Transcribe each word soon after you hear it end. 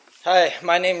Hi,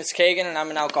 my name is Kagen, and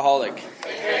I'm an alcoholic.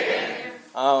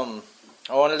 I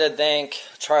wanted to thank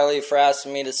Charlie for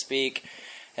asking me to speak,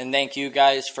 and thank you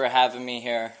guys for having me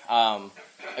here.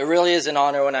 It really is an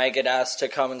honor when I get asked to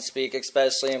come and speak,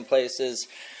 especially in places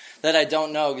that I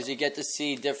don't know, because you get to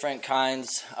see different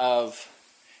kinds of,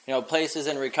 places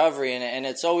in recovery, and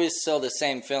it's always still the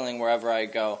same feeling wherever I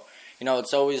go.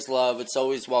 It's always love, it's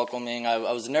always welcoming. I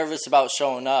was nervous about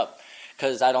showing up,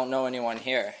 because I don't know anyone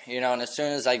here, and as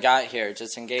soon as I got here,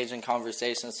 just engage in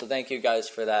conversation, so thank you guys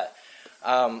for that.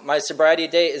 My sobriety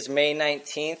date is May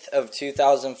 19th of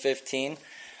 2015.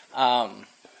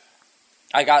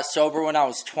 I got sober when I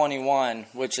was 21,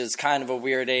 which is kind of a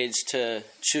weird age to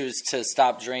choose to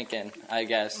stop drinking, I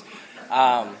guess.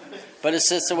 But it's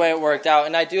just the way it worked out,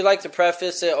 and I do like to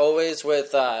preface it always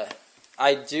with,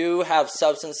 I do have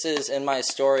substances in my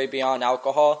story beyond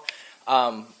alcohol.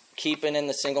 Keeping in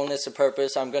the singleness of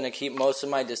purpose, I'm going to keep most of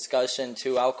my discussion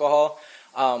to alcohol.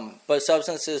 But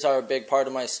substances are a big part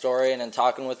of my story, and in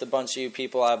talking with a bunch of you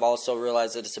people, I've also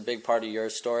realized that it's a big part of your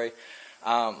story.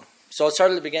 So I'll start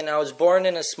at the beginning. I was born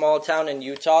in a small town in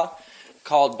Utah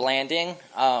called Blanding.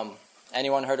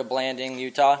 Anyone heard of Blanding,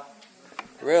 Utah?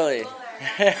 Really?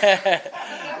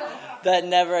 That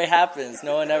never happens.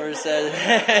 No one ever says.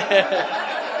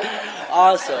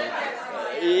 Awesome.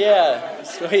 Yeah,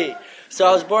 sweet. So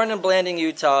I was born in Blanding,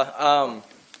 Utah.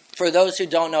 For those who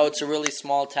don't know, it's a really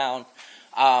small town.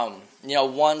 One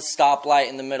stoplight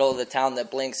in the middle of the town that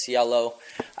blinks yellow.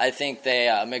 I think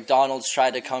McDonald's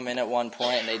tried to come in at one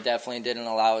point, and they definitely didn't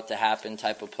allow it to happen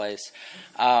type of place.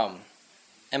 And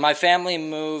my family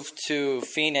moved to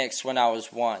Phoenix when I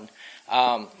was 1.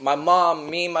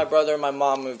 Me, my brother, and my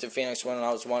mom moved to Phoenix when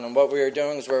I was 1, and what we were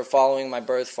doing is we were following my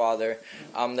birth father.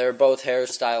 They were both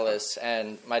hairstylists,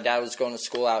 and my dad was going to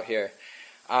school out here.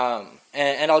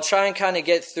 And I'll try and kind of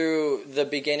get through the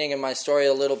beginning of my story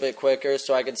a little bit quicker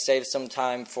so I could save some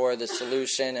time for the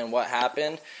solution and what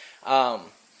happened.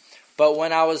 But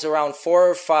when I was around 4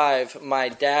 or 5, my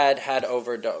dad had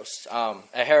overdosed, a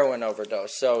heroin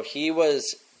overdose. So he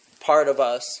was part of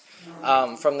us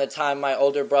from the time my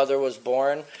older brother was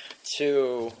born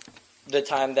to the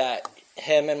time that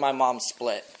him and my mom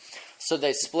split. So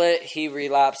they split, he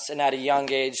relapsed, and at a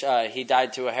young age, he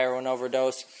died to a heroin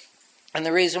overdose. And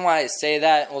the reason why I say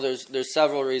that, well, there's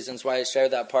several reasons why I share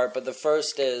that part, but the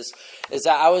first is that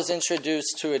I was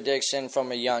introduced to addiction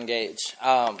from a young age.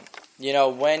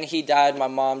 When he died, my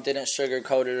mom didn't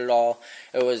sugarcoat it at all.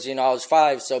 It was, I was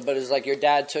 5, but it was like your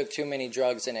dad took too many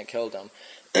drugs and it killed him.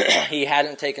 He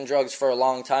hadn't taken drugs for a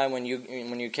long time when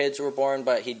your kids were born,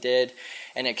 but he did,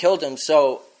 and it killed him.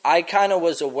 So I kind of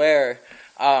was aware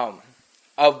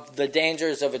of the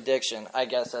dangers of addiction, I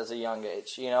guess, as a young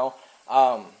age,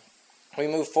 We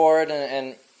moved forward,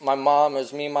 and my mom, it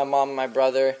was me, my mom, and my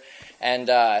brother, and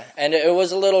it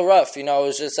was a little rough, It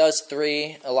was just us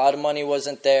 3. A lot of money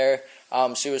wasn't there.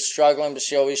 She was struggling, but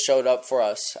she always showed up for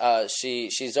us.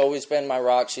 She's always been my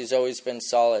rock. She's always been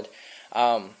solid.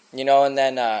 And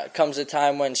then comes a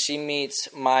time when she meets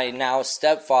my now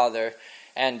stepfather,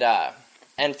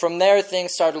 and from there,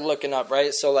 things started looking up,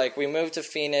 right? So, we moved to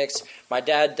Phoenix. My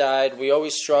dad died. We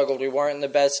always struggled. We weren't in the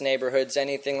best neighborhoods,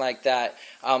 anything like that.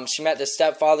 She met the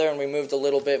stepfather, and we moved a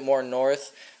little bit more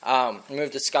north. We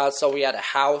moved to Scottsdale. We had a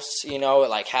house,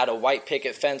 it, had a white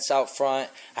picket fence out front.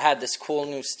 I had this cool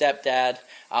new stepdad.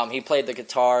 He played the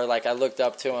guitar. I looked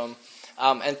up to him.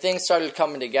 And things started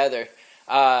coming together.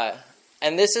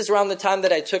 And this is around the time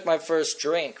that I took my first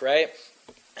drink, right?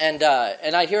 And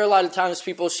I hear a lot of times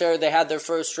people share they had their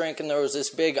first drink and there was this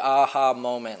big aha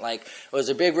moment. It was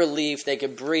a big relief. They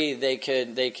could breathe. They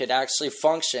could actually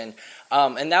function.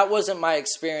 And that wasn't my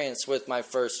experience with my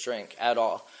first drink at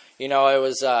all. It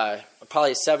was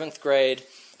probably 7th grade.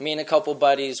 Me and a couple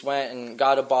buddies went and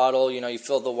got a bottle. You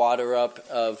fill the water up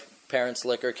of parents'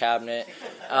 liquor cabinet.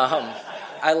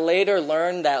 I later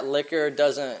learned that liquor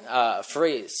doesn't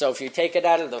freeze. So if you take it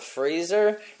out of the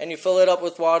freezer and you fill it up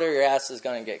with water, your ass is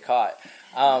going to get caught.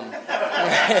 That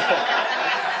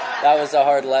was a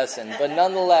hard lesson. But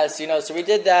nonetheless, so we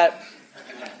did that.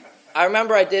 I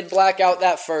remember I did black out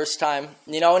that first time,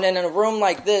 and then in a room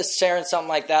like this, sharing something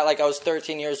like that, I was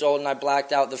 13 years old and I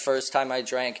blacked out the first time I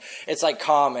drank, it's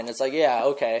common. It's yeah,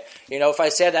 okay. If I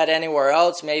said that anywhere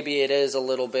else, maybe it is a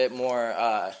little bit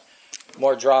more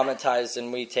dramatized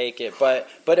than we take it. But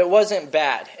it wasn't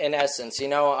bad, in essence,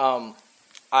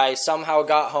 I somehow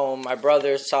got home, my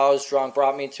brother saw I was drunk,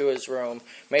 brought me to his room,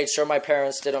 made sure my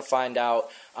parents didn't find out,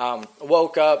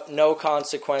 woke up, no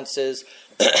consequences.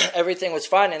 Everything was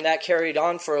fine, and that carried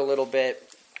on for a little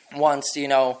bit once,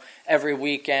 every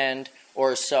weekend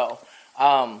or so.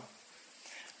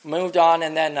 Moved on,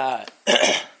 and then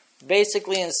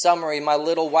basically, in summary, my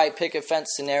little white picket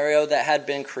fence scenario that had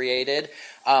been created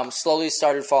slowly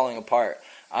started falling apart.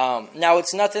 Now,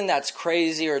 it's nothing that's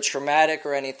crazy or traumatic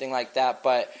or anything like that,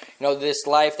 but, this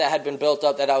life that had been built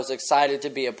up that I was excited to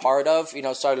be a part of,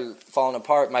 started falling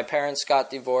apart. My parents got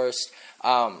divorced.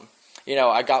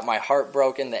 I got my heart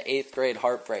broken, the 8th grade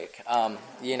heartbreak,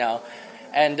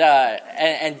 and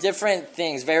different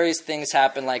things, various things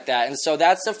happen like that. And so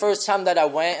that's the first time that I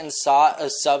went and sought a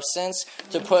substance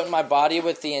to put in my body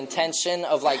with the intention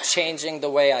of, changing the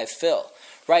way I feel.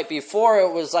 Right before,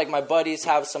 it was like my buddies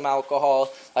have some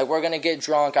alcohol, we're going to get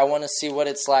drunk, I want to see what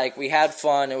it's like. We had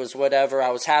fun, it was whatever, I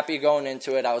was happy going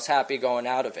into it, I was happy going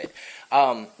out of it.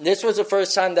 This was the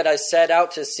first time that I set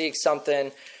out to seek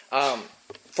something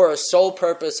for a sole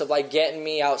purpose of getting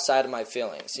me outside of my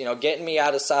feelings, getting me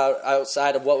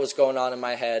outside of what was going on in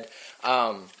my head.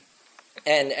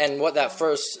 And what that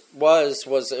first was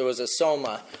it was a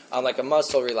soma, like a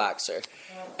muscle relaxer.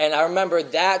 And I remember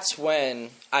that's when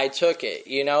I took it,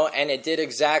 and it did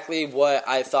exactly what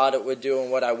I thought it would do and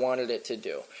what I wanted it to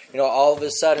do. All of a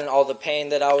sudden, all the pain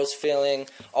that I was feeling,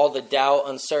 all the doubt,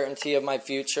 uncertainty of my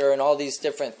future, and all these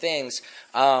different things,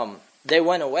 they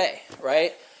went away,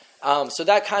 right? So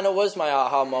that kind of was my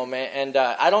aha moment, and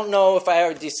I don't know if I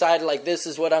ever decided, this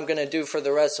is what I'm going to do for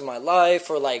the rest of my life,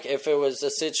 or, if it was a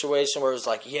situation where it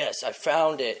was yes, I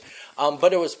found it,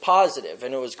 but it was positive,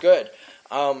 and it was good.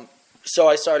 So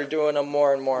I started doing them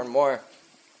more and more and more,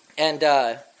 and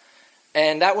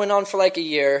that went on for a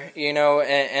year,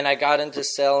 and I got into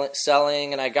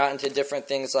selling, and I got into different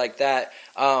things like that.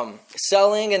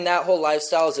 Selling and that whole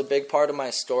lifestyle is a big part of my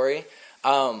story.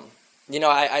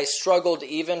 I struggled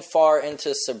even far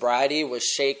into sobriety with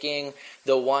shaking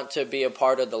the want to be a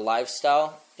part of the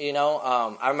lifestyle,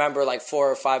 I remember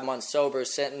 4 or 5 months sober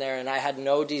sitting there, and I had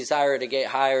no desire to get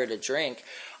high or to drink,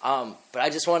 but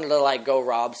I just wanted to go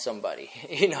rob somebody,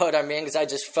 you know what I mean? Because I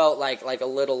just felt like a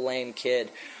little lame kid.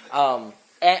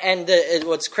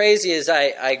 What's crazy is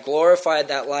I glorified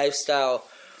that lifestyle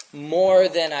more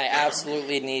than I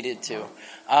absolutely needed to.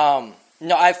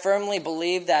 I firmly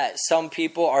believe that some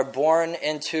people are born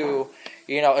into,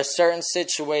 a certain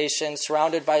situation,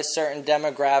 surrounded by certain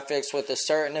demographics with a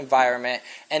certain environment,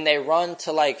 and they run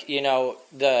to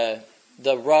the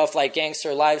rough,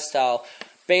 gangster lifestyle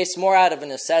based more out of a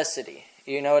necessity.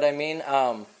 You know what I mean?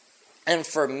 And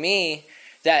for me,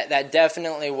 that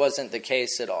definitely wasn't the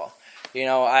case at all.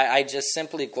 I just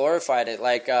simply glorified it.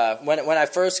 When I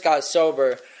first got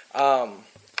sober,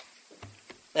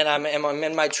 and I'm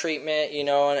in my treatment,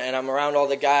 and I'm around all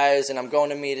the guys, and I'm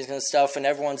going to meetings and stuff, and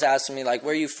everyone's asking me,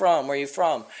 where you from? Where you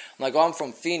from? I'm I'm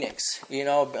from Phoenix,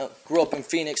 grew up in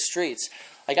Phoenix streets.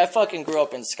 I fucking grew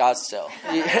up in Scottsdale.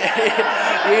 You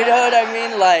know what I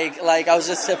mean? I was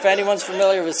just, if anyone's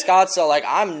familiar with Scottsdale,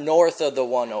 I'm north of the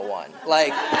 101.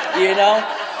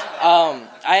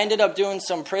 I ended up doing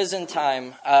some prison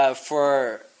time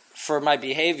for my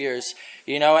behaviors,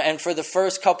 and for the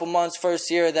first couple months,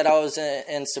 first year that I was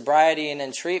in sobriety and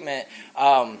in treatment,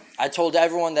 I told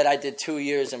everyone that I did 2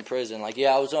 years in prison.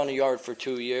 I was on a yard for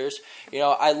 2 years.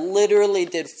 I literally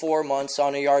did 4 months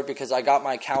on a yard because I got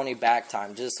my county back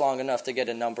time, just long enough to get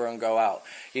a number and go out.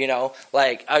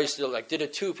 I used to did a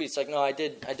 2-piece. No, I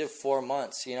did 4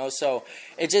 months. So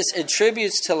it just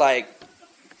attributes to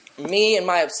me and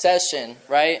my obsession,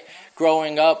 right?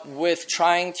 Growing up with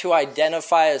trying to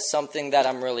identify as something that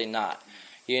I'm really not.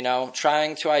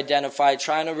 Trying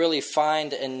to really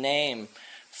find a name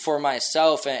for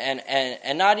myself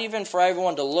and not even for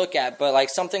everyone to look at, but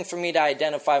something for me to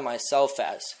identify myself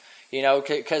as,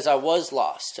 because I was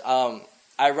lost.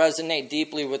 I resonate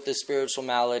deeply with the spiritual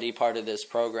malady part of this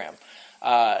program.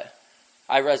 I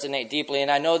resonate deeply,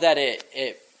 and I know that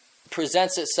it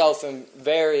presents itself in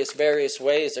various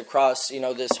ways across,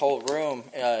 this whole room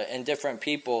and different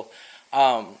people.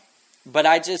 But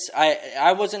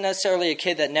I wasn't necessarily a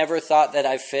kid that never thought that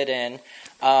I fit in.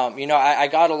 I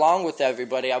got along with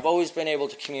everybody. I've always been able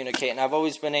to communicate, and I've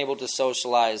always been able to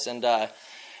socialize and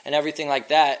everything like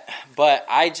that. But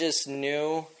I just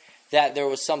knew that there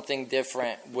was something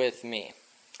different with me.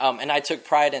 And I took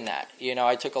pride in that.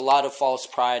 I took a lot of false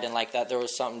pride in that there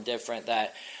was something different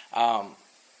that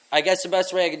I guess the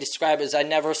best way I could describe it is I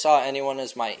never saw anyone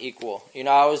as my equal.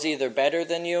 I was either better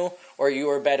than you or you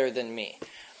were better than me.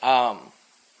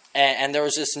 And there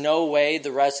was just no way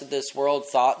the rest of this world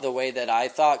thought the way that I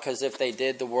thought, because if they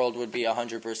did, the world would be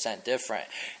 100% different.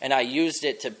 And I used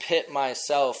it to pit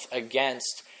myself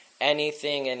against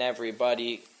anything and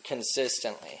everybody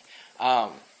consistently.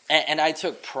 And I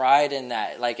took pride in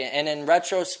that. And in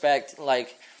retrospect,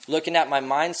 looking at my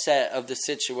mindset of the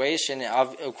situation,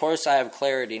 of course I have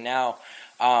clarity now.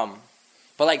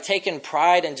 But but like taking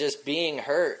pride in just being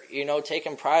hurt,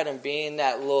 taking pride in being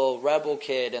that little rebel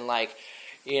kid, and like,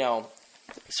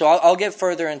 so I'll get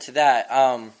further into that.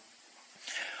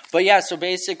 But yeah, so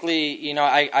basically,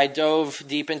 I dove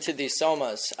deep into these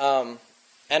somas.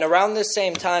 And around the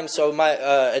same time, so my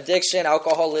addiction,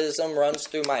 alcoholism runs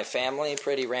through my family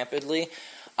pretty rampantly.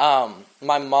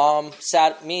 My mom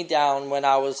sat me down when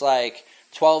I was like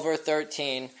 12 or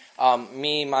 13,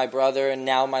 me, my brother, and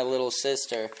now my little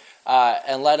sister,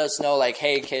 and let us know, like,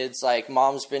 hey, kids, like,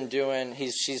 mom's been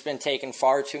she's been taking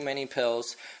far too many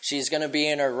pills. She's going to be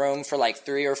in her room for like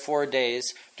 3 or 4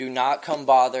 days. Do not come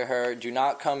bother her. Do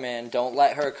not come in. Don't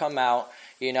let her come out,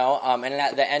 and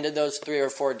at the end of those 3 or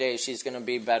 4 days, she's going to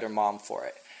be a better mom for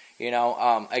it.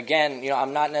 Again,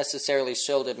 I'm not necessarily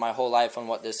shielded my whole life on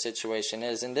what this situation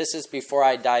is. And this is before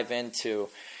I dive into,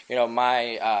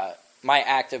 my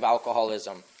active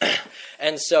alcoholism.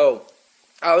 And so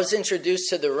I was introduced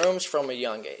to the rooms from a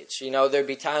young age. There'd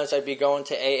be times I'd be going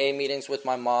to AA meetings with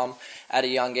my mom at a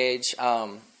young age,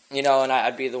 and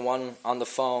I'd be the one on the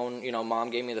phone.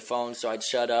 Mom gave me the phone, so I'd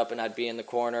shut up and I'd be in the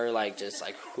corner, just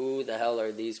like, who the hell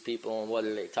are these people and what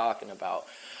are they talking about?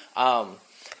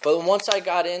 But once I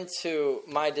got into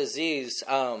my disease,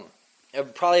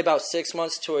 probably about 6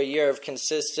 months to a year of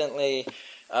consistently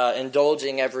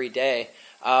indulging every day,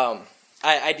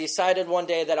 I decided one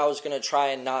day that I was going to try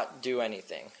and not do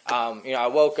anything. I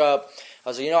woke up, I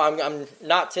was like, I'm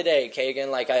not today,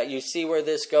 Kagen. Like, you see where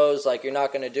this goes, like, you're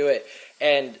not going to do it.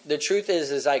 And the truth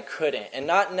is I couldn't. And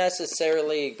not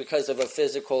necessarily because of a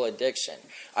physical addiction.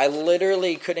 I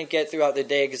literally couldn't get throughout the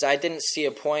day because I didn't see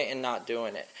a point in not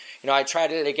doing it. I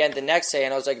tried it again the next day,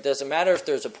 and I was like, it doesn't matter if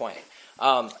there's a point.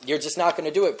 You're just not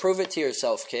going to do it. Prove it to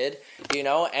yourself, kid.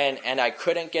 And I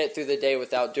couldn't get through the day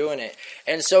without doing it.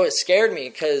 And so it scared me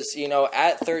because,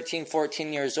 at 13,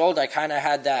 14 years old, I kind of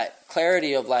had that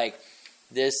clarity of like,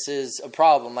 this is a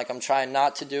problem. Like, I'm trying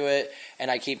not to do it, and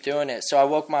I keep doing it. So I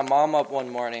woke my mom up one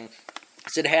morning. I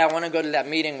said, hey, I want to go to that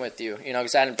meeting with you,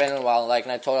 because I hadn't been in a while.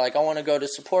 And I told her, I want to go to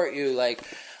support you.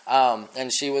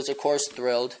 And she was, of course,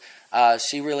 thrilled.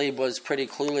 She really was pretty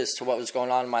clueless to what was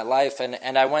going on in my life.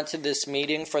 And I went to this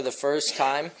meeting for the first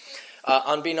time,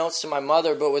 unbeknownst to my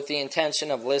mother, but with the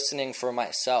intention of listening for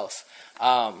myself.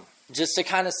 Just to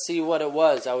kind of see what it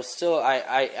was.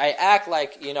 I act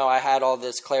like, I had all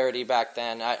this clarity back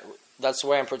then. That's the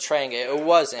way I'm portraying it. It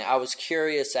wasn't. I was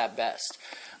curious at best.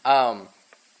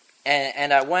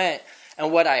 And I went,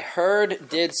 and what I heard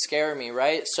did scare me,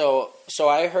 right? So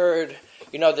I heard,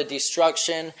 the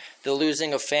destruction, the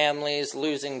losing of families,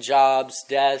 losing jobs,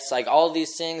 deaths, like all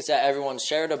these things that everyone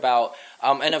shared about.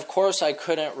 And of course I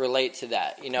couldn't relate to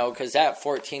that, because at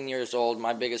 14 years old,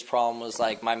 my biggest problem was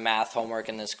like my math homework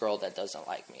and this girl that doesn't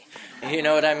like me. You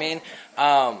know what I mean?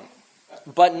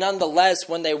 But nonetheless,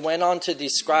 when they went on to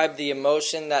describe the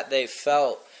emotion that they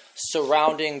felt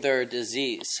surrounding their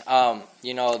disease,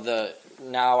 the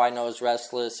now I know is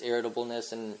restless,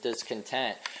 irritableness, and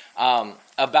discontent,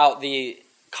 about the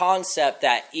concept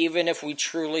that even if we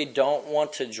truly don't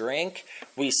want to drink,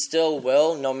 we still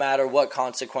will, no matter what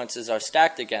consequences are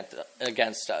stacked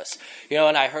against us.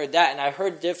 And I heard that, and I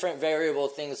heard different variable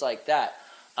things like that.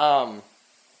 And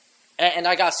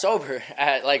I got sober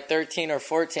at like 13 or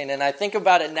 14, and I think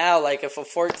about it now, like if a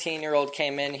 14-year-old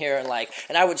came in here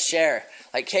and I would share,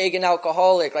 like Kagen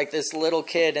alcoholic, like this little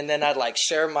kid, and then I'd like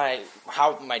share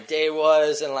how my day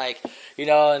was, and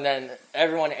and then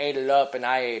everyone ate it up and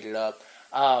I ate it up.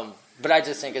 But I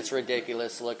just think it's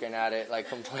ridiculous looking at it like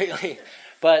completely.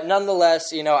 But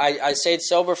nonetheless, I stayed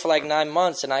sober for like 9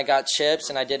 months, and I got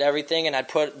chips, and I did everything, and I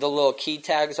put the little key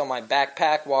tags on my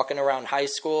backpack walking around high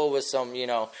school with some,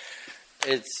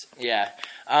 it's, yeah.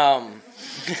 And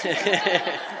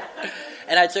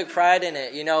I took pride in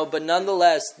it, but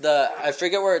nonetheless, I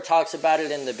forget where it talks about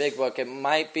it in the big book. It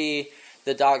might be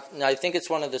I think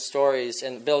it's one of the stories,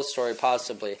 in Bill's story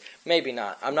possibly. Maybe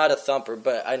not. I'm not a thumper,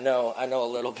 but I know a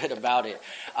little bit about it.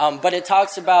 But it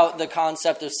talks about the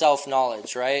concept of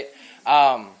self-knowledge, right?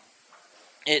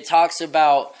 It talks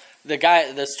about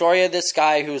the story of this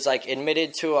guy who's like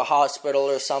admitted to a hospital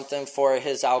or something for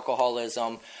his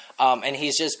alcoholism, and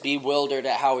he's just bewildered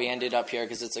at how he ended up here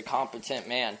because it's a competent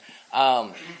man.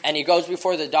 And he goes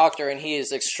before the doctor, and he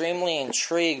is extremely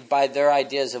intrigued by their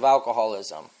ideas of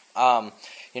alcoholism.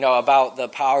 About the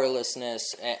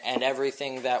powerlessness and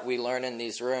everything that we learn in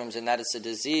these rooms, and that it's a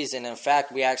disease. And in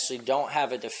fact, we actually don't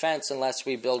have a defense unless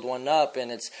we build one up.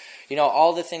 And it's,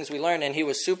 all the things we learn. And he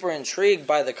was super intrigued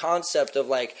by the concept of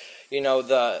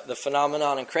the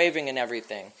phenomenon and craving and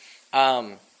everything.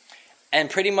 And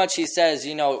pretty much he says,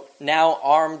 now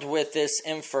armed with this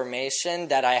information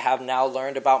that I have now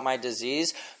learned about my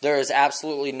disease, there is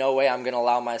absolutely no way I'm going to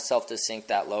allow myself to sink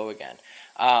that low again.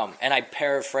 And I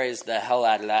paraphrased the hell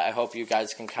out of that. I hope you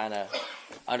guys can kind of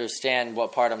understand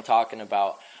what part I'm talking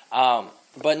about.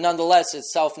 But nonetheless,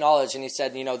 it's self-knowledge. And he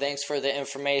said, thanks for the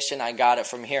information. I got it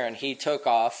from here. And he took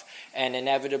off, and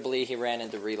inevitably he ran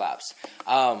into relapse.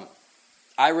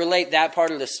 I relate that part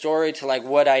of the story to like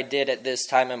what I did at this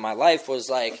time in my life was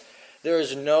like, there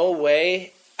is no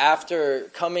way after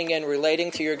coming in,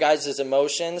 relating to your guys'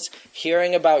 emotions,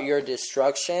 hearing about your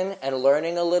destruction and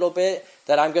learning a little bit,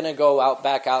 that I'm going to go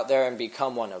back out there and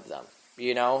become one of them.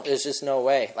 There's just no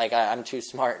way. Like I'm too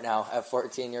smart now. At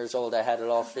 14 years old, I had it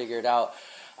all figured out.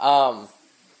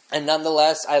 And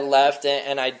nonetheless, I left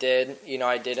and I did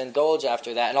indulge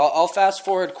after that. And I'll fast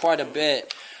forward quite a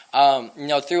bit.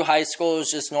 Through high school, it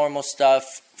was just normal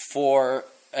stuff for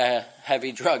a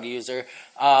heavy drug user.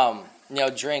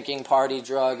 Drinking, party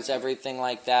drugs, everything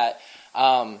like that.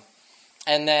 And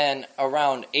then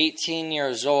around 18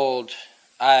 years old,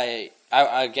 I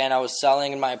was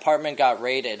selling, and my apartment got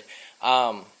raided.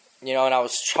 And I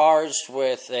was charged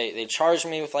with, they charged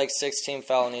me with like 16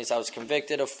 felonies. I was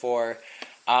convicted of 4.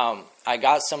 I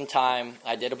got some time.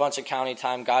 I did a bunch of county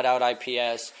time, got out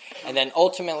IPS, and then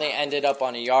ultimately ended up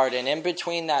on a yard. And in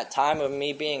between that time of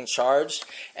me being charged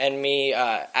and me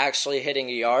actually hitting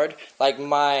a yard, like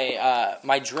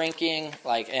my drinking,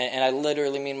 and I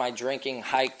literally mean my drinking,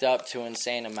 hiked up to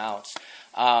insane amounts.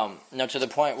 To the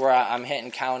point where I'm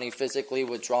hitting county, physically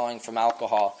withdrawing from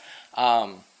alcohol,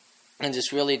 and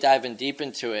just really diving deep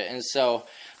into it. And so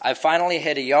I finally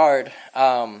hit a yard.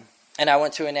 And I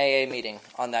went to an AA meeting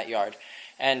on that yard.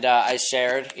 And I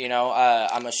shared,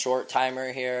 I'm a short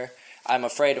timer here. I'm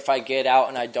afraid if I get out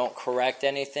and I don't correct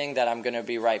anything that I'm going to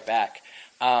be right back.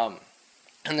 And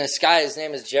this guy, his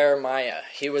name is Jeremiah.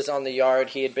 He was on the yard.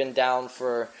 He had been down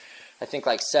for, I think,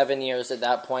 like 7 years at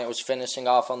that point, was finishing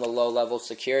off on the low-level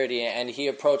security. And he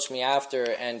approached me after,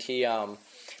 and he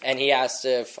asked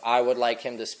if I would like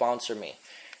him to sponsor me,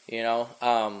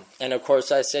 And, of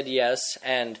course, I said yes.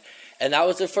 And that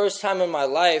was the first time in my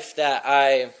life that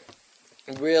I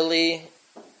really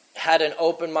had an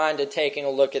open mind to taking a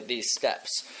look at these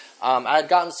steps. I had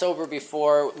gotten sober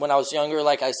before when I was younger,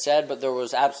 like I said, but there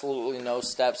was absolutely no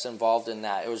steps involved in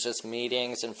that. It was just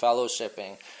meetings and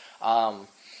fellowshipping.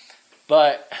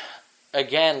 But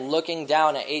again, looking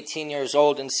down at 18 years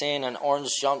old and seeing an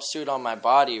orange jumpsuit on my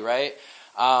body, right?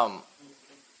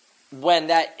 When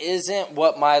that isn't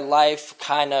what my life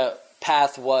kind of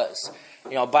path was.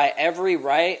 By every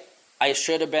right, I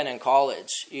should have been in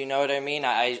college. You know what I mean?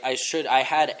 I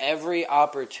had every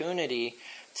opportunity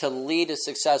to lead a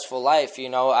successful life.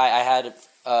 I had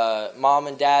mom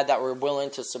and dad that were willing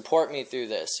to support me through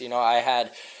this. I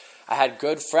had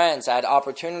good friends. I had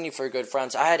opportunity for good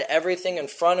friends. I had everything in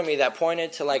front of me that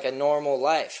pointed to like a normal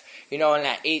life. And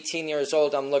at 18 years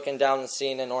old, I'm looking down and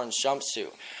seeing an orange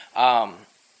jumpsuit.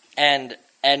 And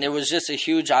it was just a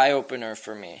huge eye-opener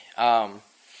for me.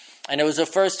 And it was the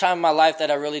first time in my life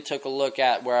that I really took a look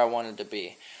at where I wanted to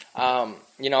be. And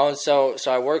so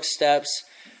I worked steps.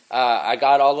 I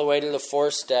got all the way to the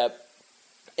 4th step,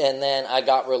 and then I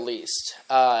got released.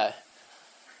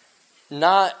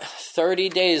 Not 30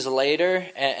 days later,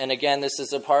 and again, this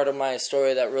is a part of my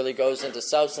story that really goes into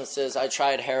substances, I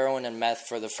tried heroin and meth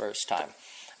for the first time.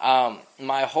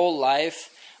 My whole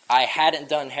life, I hadn't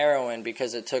done heroin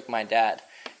because it took my dad.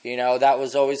 That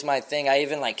was always my thing. I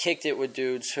even kicked it with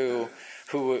dudes who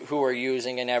were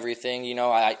using and everything.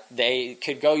 They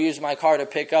could go use my car to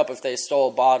pick up if they stole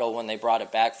a bottle when they brought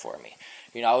it back for me.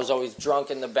 I was always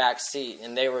drunk in the back seat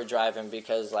and they were driving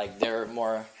because they're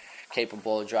more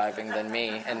capable of driving than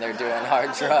me and they're doing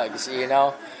hard drugs.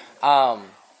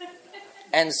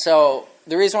 And so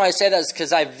the reason why I say that is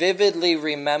because I vividly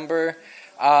remember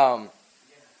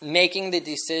making the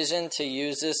decision to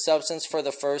use this substance for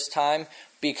the first time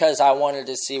because I wanted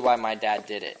to see why my dad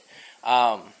did it.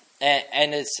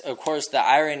 And it's, of course, the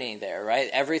irony there, right?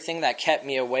 Everything that kept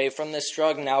me away from this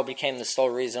drug now became the sole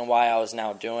reason why I was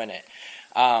now doing it.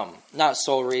 Not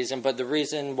sole reason, but the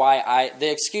reason why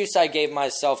the excuse I gave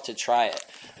myself to try it.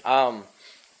 And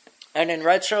in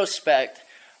retrospect,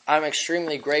 I'm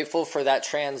extremely grateful for that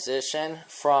transition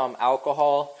from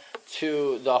alcohol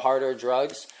to the harder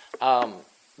drugs.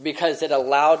 Because it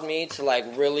allowed me to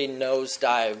really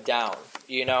nosedive down.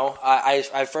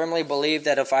 I firmly believe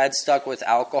that if I had stuck with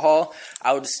alcohol,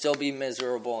 I would still be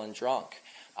miserable and drunk.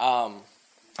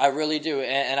 I really do,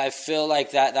 and I feel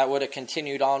like that would have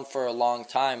continued on for a long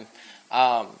time.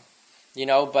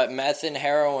 But meth and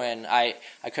heroin, I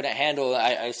couldn't handle it.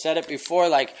 I said it before,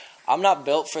 I'm not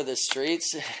built for the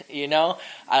streets,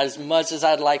 as much as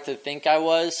I'd like to think I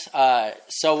was.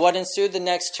 So what ensued the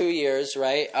next 2 years,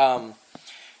 right? And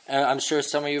I'm sure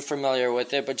some of you are familiar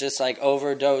with it, but just like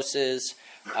overdoses,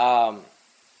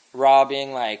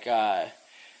 robbing, like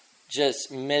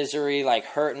just misery, like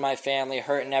hurting my family,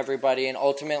 hurting everybody. And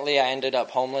ultimately I ended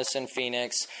up homeless in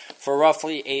Phoenix for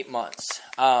roughly 8 months.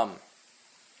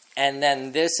 And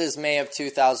then this is May of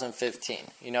 2015.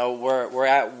 We're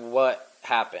at what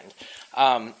happened.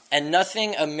 And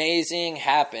nothing amazing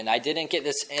happened. I didn't get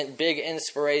this big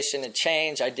inspiration to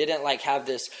change. I didn't have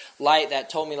this light that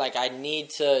told me I need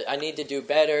to do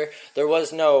better. There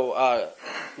was no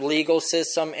legal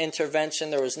system intervention.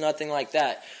 There was nothing like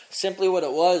that. Simply what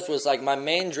it was my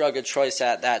main drug of choice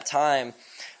at that time.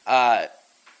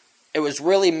 It was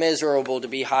really miserable to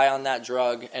be high on that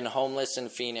drug and homeless in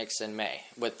Phoenix in May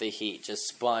with the heat just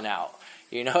spun out.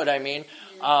 You know what I mean?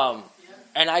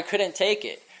 And I couldn't take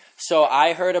it. So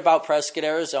I heard about Prescott,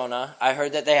 Arizona. I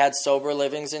heard that they had sober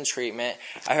livings and treatment.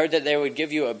 I heard that they would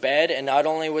give you a bed, and not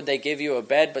only would they give you a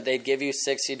bed, but they'd give you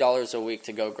 $60 a week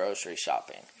to go grocery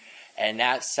shopping. And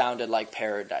that sounded like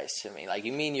paradise to me.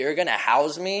 You mean you're going to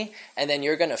house me, and then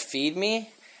you're going to feed me,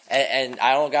 and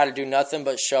I don't got to do nothing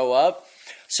but show up?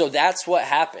 So that's what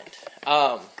happened.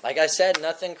 Like I said,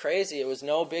 nothing crazy. It was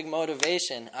no big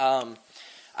motivation.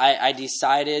 I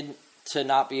decided to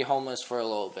not be homeless for a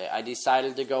little bit. I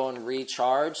decided to go and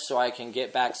recharge so I can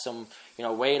get back some,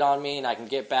 weight on me, and I can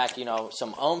get back,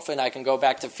 some oomph, and I can go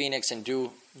back to Phoenix and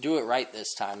do it right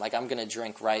this time. I'm going to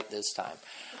drink right this time.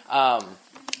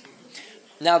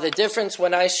 Now, the difference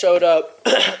when I showed up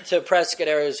to Prescott,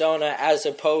 Arizona, as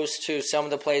opposed to some of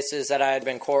the places that I had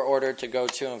been court ordered to go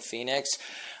to in Phoenix,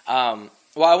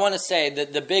 well, I want to say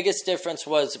that the biggest difference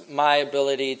was my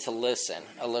ability to listen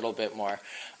a little bit more.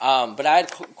 But I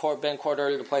had been court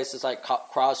ordered to places like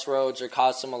Crossroads or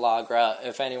Casa Milagro,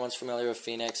 if anyone's familiar with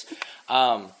Phoenix.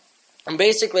 And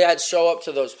basically, I'd show up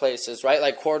to those places,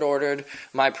 right? Court ordered,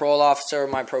 my parole officer,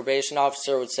 my probation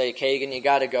officer would say, Kagen, you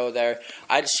got to go there.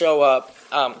 I'd show up.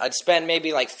 I'd spend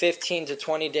maybe 15 to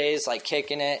 20 days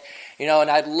kicking it, and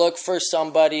I'd look for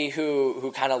somebody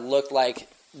who kind of looked like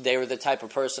they were the type of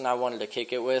person I wanted to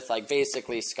kick it with,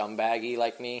 basically scumbaggy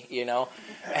like me,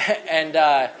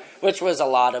 and which was a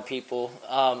lot of people.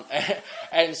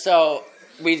 And so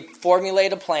we'd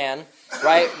formulate a plan,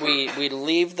 right? We'd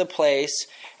leave the place,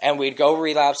 and we'd go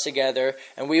relapse together,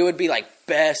 and we would be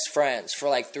best friends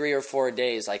for 3 or 4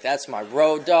 days. That's my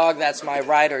road dog, that's my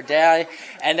ride or die.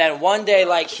 And then one day,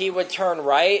 he would turn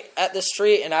right at the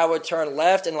street, and I would turn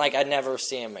left, and I'd never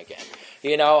see him again.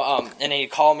 And then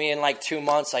he'd call me in 2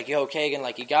 months, yo,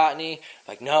 Kagen, you got any?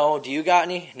 No. Do you got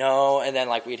any? No. And then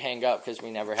we'd hang up because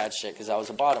we never had shit because I was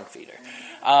a bottom feeder.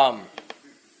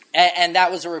 And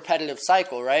that was a repetitive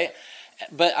cycle, right?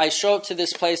 But I show up to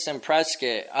this place in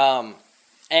Prescott,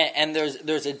 and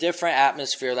there's a different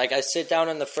atmosphere. I sit down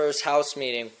in the first house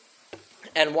meeting,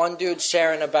 and one dude's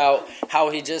sharing about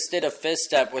how he just did a fist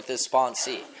step with his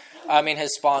sponsor, and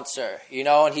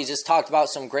he just talked about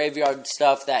some graveyard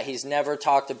stuff that he's never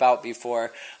talked about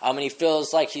before. And he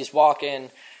feels like he's walking,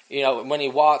 when he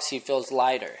walks, he feels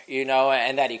lighter,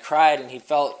 and that he cried and he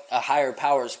felt a higher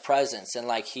power's presence. And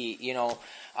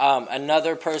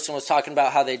another person was talking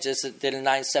about how they just did a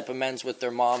 9-step amends with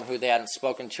their mom who they hadn't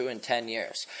spoken to in 10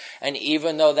 years. And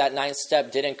even though that 9th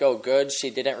step didn't go good, she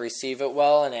didn't receive it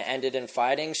well, and it ended in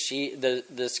fighting,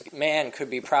 this man could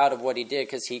be proud of what he did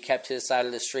because he kept his side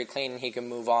of the street clean and he could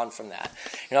move on from that.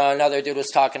 Another dude was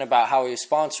talking about how he was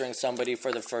sponsoring somebody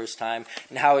for the first time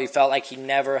and how he felt like he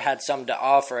never had something to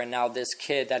offer, and now this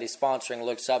kid that he's sponsoring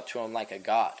looks up to him like a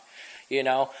god. And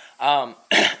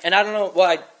I don't know,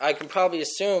 well, I can probably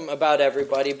assume about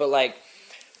everybody, but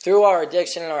through our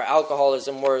addiction and our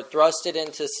alcoholism, we're thrusted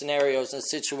into scenarios and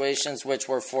situations which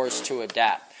we're forced to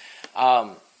adapt.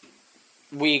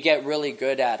 We get really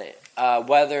good at it,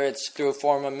 whether it's through a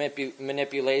form of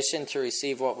manipulation to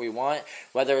receive what we want,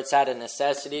 whether it's out of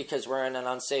necessity because we're in an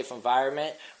unsafe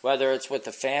environment, whether it's with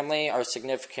the family or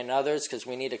significant others because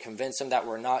we need to convince them that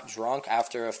we're not drunk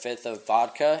after a fifth of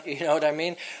vodka, you know what I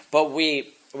mean? But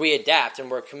we adapt,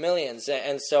 and we're chameleons,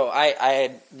 and so I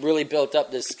had really built up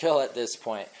this skill at this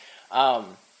point.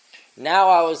 Now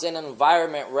I was in an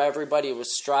environment where everybody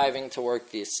was striving to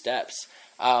work these steps.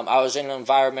 I was in an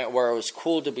environment where it was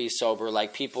cool to be sober.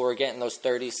 People were getting those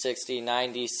 30, 60,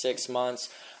 90, 6 months.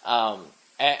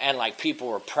 And people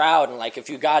were proud. And, if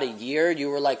you got a year,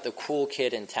 you were, the cool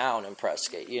kid in town in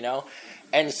Prescott,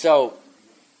 And so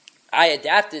I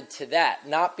adapted to that,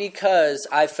 not because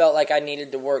I felt like I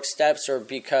needed to work steps or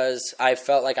because I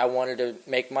felt like I wanted to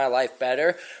make my life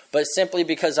better, but simply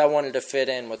because I wanted to fit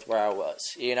in with where I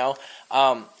was, you know?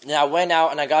 And I went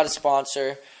out and I got a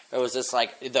sponsor. It was just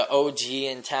like the OG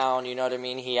in town, you know what I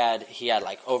mean? He had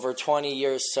like over 20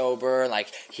 years sober,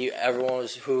 like everyone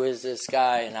was, who is this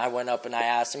guy? And I went up and I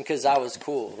asked him because I was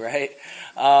cool, right?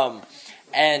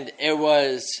 And it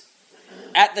was,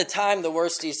 at the time, the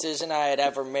worst decision I had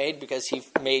ever made because he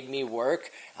made me work.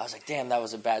 I was like, damn, that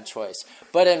was a bad choice.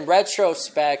 But in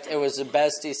retrospect, it was the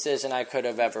best decision I could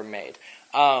have ever made.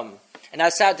 And I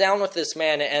sat down with this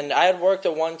man, and I had worked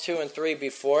a 1, 2, and 3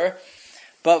 before.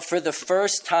 But for the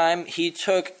first time, he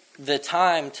took the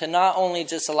time to not only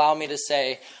just allow me to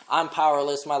say, I'm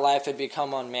powerless, my life had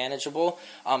become unmanageable,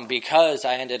 because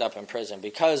I ended up in prison,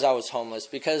 because I was homeless,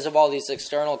 because of all these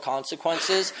external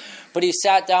consequences, but he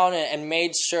sat down and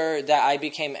made sure that I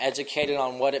became educated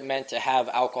on what it meant to have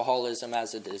alcoholism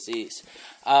as a disease.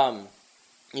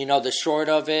 The short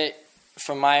of it,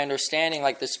 from my understanding,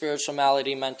 like the spiritual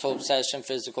malady, mental obsession,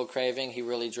 physical craving, he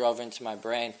really drove into my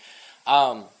brain.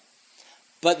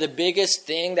 But the biggest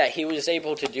thing that he was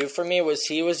able to do for me was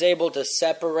he was able to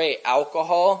separate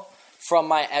alcohol from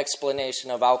my explanation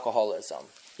of alcoholism.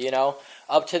 You know,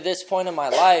 up to this point in my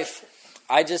life,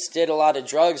 I just did a lot of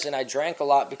drugs and I drank a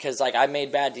lot because like I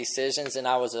made bad decisions and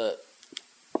I was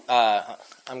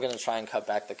I'm going to try and cut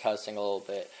back the cussing a little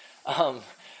bit.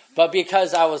 But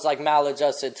because I was like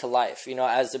maladjusted to life, you know,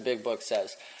 as the big book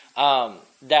says.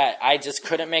 That I just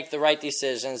couldn't make the right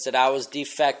decisions, that I was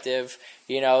defective,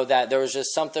 you know, that there was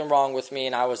just something wrong with me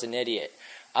and I was an idiot.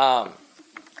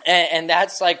 And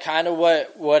that's like kind of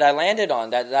what I landed on.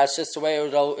 That's just the way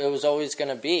it was always going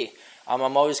to be.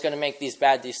 I'm always going to make these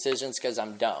bad decisions because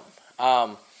I'm dumb.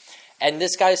 And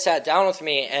this guy sat down with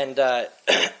me, and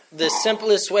the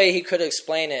simplest way he could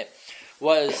explain it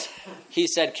was, he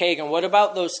said, Kagen, what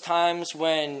about those times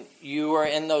when you were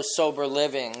in those sober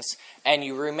livings and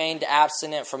you remained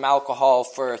abstinent from alcohol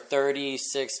for 30,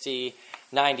 60,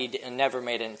 90, and never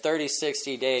made it in 30,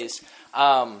 60 days?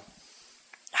 What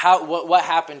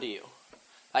happened to you?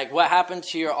 Like, what happened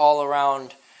to your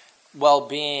all-around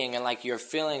well-being and, like, your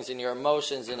feelings and your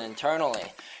emotions and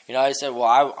internally? You know, I said,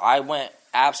 well, I went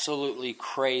absolutely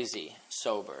crazy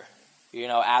sober. You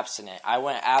know, abstinent. I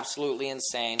went absolutely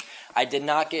insane. I did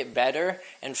not get better.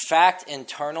 In fact,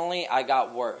 internally, I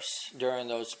got worse during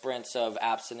those sprints of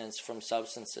abstinence from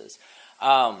substances.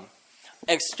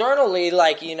 Externally,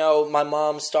 like, you know, my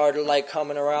mom started, like,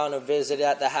 coming around and visit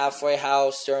at the halfway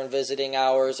house during visiting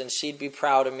hours, and she'd be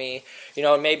proud of me. You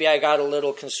know, maybe I got a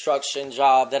little construction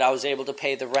job that I was able to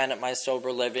pay the rent at my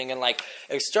sober living, and, like,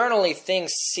 externally,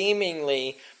 things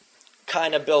seemingly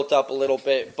kind of built up a little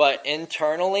bit, but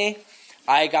internally,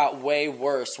 I got way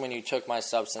worse when you took my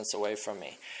substance away from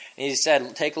me. And he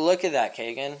said, take a look at that,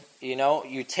 Kagen. You know,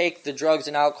 you take the drugs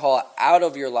and alcohol out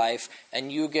of your life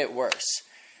and you get worse.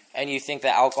 And you think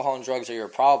that alcohol and drugs are your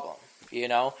problem, you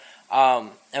know.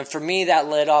 And for me, that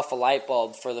lit off a light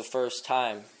bulb for the first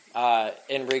time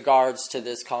in regards to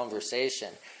this conversation.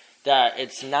 That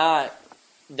it's not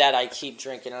that I keep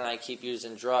drinking and I keep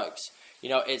using drugs. You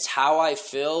know, it's how I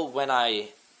feel when I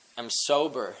am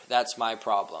sober. That's my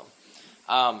problem.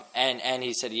 And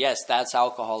he said, yes, that's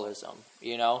alcoholism.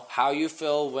 You know, how you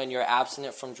feel when you're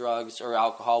abstinent from drugs or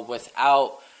alcohol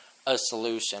without a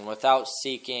solution, without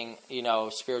seeking, you know,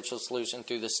 spiritual solution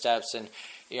through the steps and,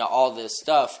 you know, all this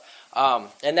stuff.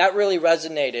 And that really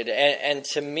resonated. And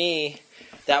to me,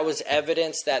 that was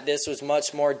evidence that this was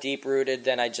much more deep-rooted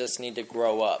than I just need to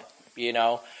grow up, you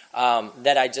know.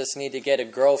 That I just need to get a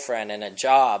girlfriend and a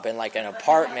job and like an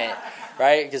apartment,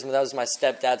 right? Because that was my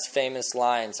stepdad's famous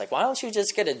lines. Like, why don't you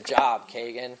just get a job,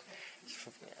 Kagen?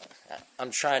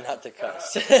 I'm trying not to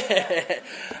cuss.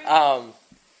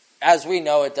 As we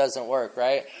know, it doesn't work,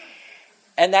 right?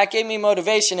 And that gave me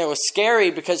motivation. It was scary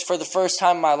because for the first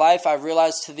time in my life, I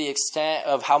realized to the extent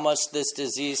of how much this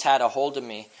disease had a hold of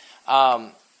me.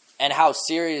 And how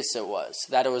serious it was,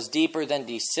 that it was deeper than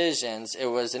decisions. It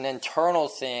was an internal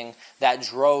thing that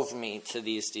drove me to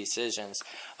these decisions.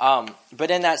 But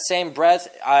in that same breath,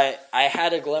 I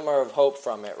had a glimmer of hope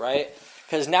from it, right?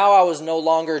 Because now I was no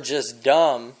longer just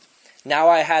dumb. Now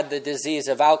I had the disease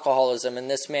of alcoholism, and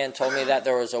this man told me that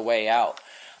there was a way out.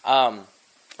 And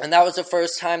that was the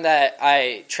first time that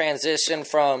I transitioned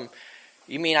from,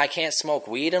 you mean I can't smoke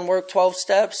weed and work 12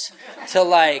 steps? To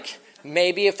like,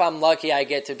 maybe if I'm lucky, I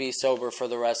get to be sober for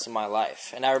the rest of my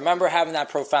life. And I remember having that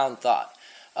profound thought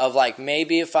of like,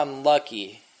 maybe if I'm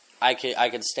lucky, I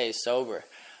could stay sober.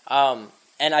 And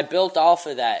And I built off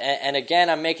of that. And again,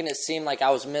 I'm making it seem like I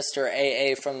was Mr.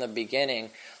 AA from the beginning.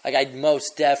 Like I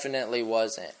most definitely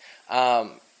wasn't.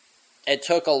 It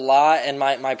took a lot, and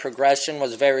my progression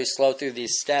was very slow through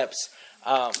these steps.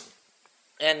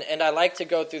 And I like to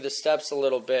go through the steps a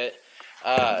little bit,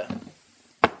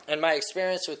 and my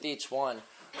experience with each one.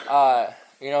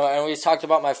 And we talked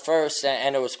about my first,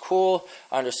 and it was cool.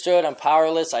 I understood. I'm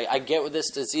powerless. I get what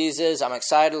this disease is. I'm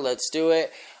excited. Let's do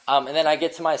it. And then I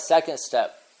get to my second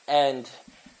step, and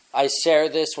I share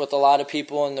this with a lot of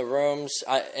people in the rooms.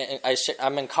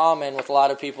 I'm in common with a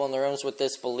lot of people in the rooms with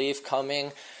this belief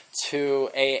coming to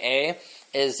AA,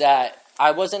 is that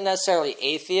I wasn't necessarily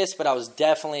atheist, but I was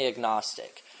definitely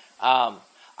agnostic.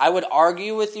 I would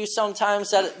argue with you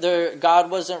sometimes that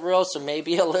God wasn't real, so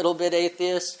maybe a little bit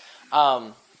atheist.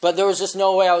 But there was just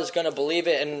no way I was going to believe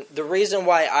it. And the reason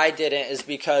why I didn't is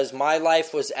because my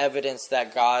life was evidence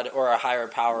that God or a higher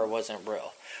power wasn't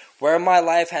real. Where my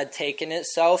life had taken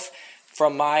itself,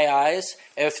 from my eyes,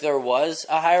 if there was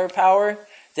a higher power,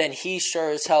 then he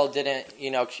sure as hell didn't,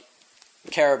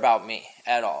 care about me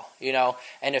at all,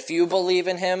 And if you believe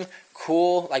in him,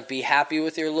 cool, like be happy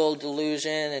with your little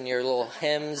delusion and your little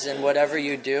hymns and whatever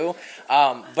you do.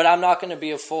 But I'm not going to be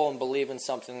a fool and believe in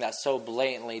something that so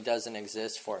blatantly doesn't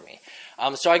exist for me.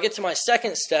 So I get to my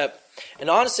second step, and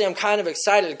honestly, I'm kind of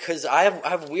excited because I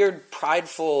have weird,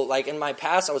 prideful, like in my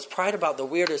past, I was prideful about the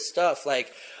weirdest stuff.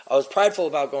 Like I was prideful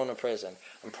about going to prison.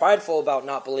 I'm prideful about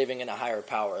not believing in a higher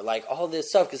power, like all this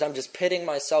stuff, because I'm just pitting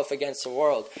myself against the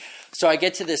world. So I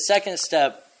get to the second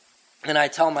step, and I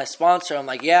tell my sponsor, I'm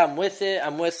like, yeah, I'm with it.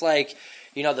 I'm with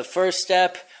the first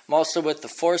step. I'm also with the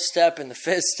fourth step and the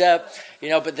fifth step,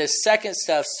 but this second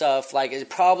step stuff, like it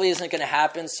probably isn't going to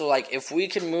happen. So like if we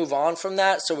can move on from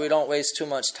that so we don't waste too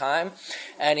much time.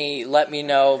 And he let me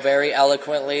know very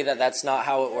eloquently that that's not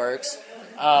how it works.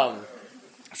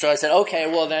 So I said,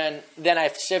 okay, well then I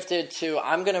shifted to,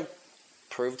 I'm going to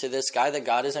prove to this guy that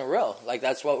God isn't real. Like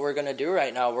that's what we're going to do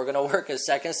right now. We're going to work a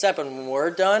second step, and when we're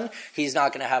done, he's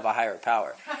not going to have a higher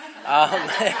power.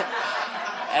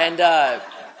 And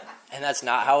that's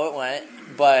not how it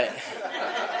went. But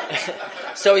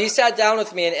so he sat down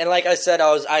with me, and like I said,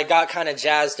 I got kind of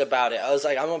jazzed about it. I was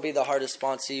like, I'm going to be the hardest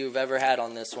sponsor you've ever had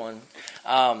on this one.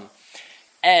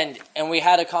 And we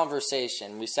had a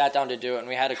conversation. We sat down to do it, and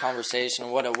we had a conversation.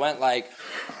 And what it went like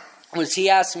was he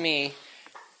asked me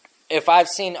if I've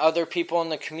seen other people in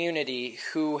the community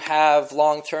who have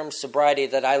long-term sobriety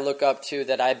that I look up to,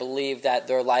 that I believe that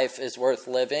their life is worth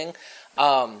living,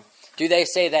 do they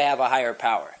say they have a higher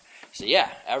power? So yeah,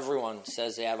 everyone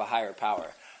says they have a higher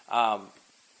power.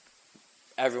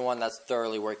 Everyone that's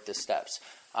thoroughly worked the steps.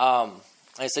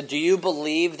 I said, do you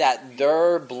believe that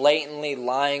they're blatantly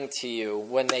lying to you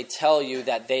when they tell you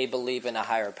that they believe in a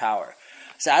higher power?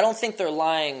 So I don't think they're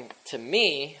lying to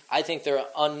me. I think they're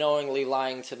unknowingly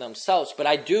lying to themselves. But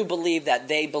I do believe that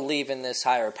they believe in this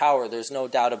higher power. There's no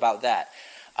doubt about that.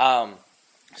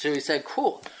 So he said,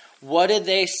 cool. What did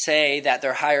they say that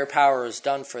their higher power has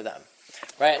done for them?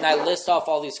 Right? And I list off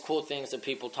all these cool things that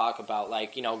people talk about,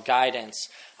 like, guidance,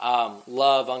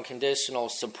 love, unconditional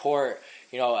support,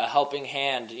 a helping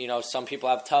hand. Some people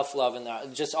have tough love,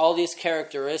 and just all these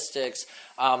characteristics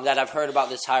that I've heard about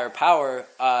this higher power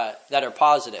that are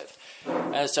positive.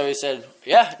 And so he said,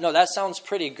 yeah, no, that sounds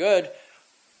pretty good.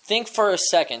 Think for a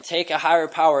second. Take a higher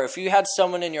power. If you had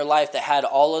someone in your life that had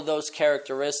all of those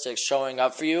characteristics showing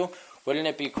up for you, wouldn't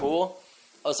it be cool?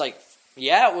 I was like,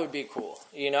 yeah, it would be cool.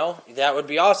 That would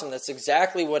be awesome. That's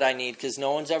exactly what I need, because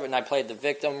no one's ever, and I played the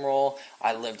victim role.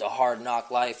 I lived a hard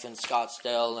knock life in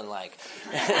Scottsdale, and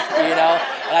and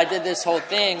I did this whole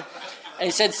thing. And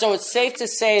he said, so it's safe to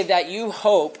say that you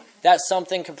hope that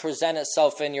something can present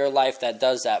itself in your life that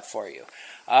does that for you.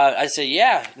 I said,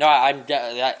 yeah, no,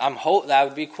 I'm hope that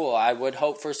would be cool. I would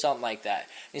hope for something like that.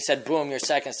 And he said, boom, your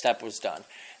second step was done.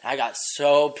 I got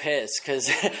so pissed because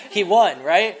he won,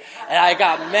 right? And I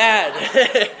got mad.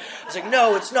 I was like,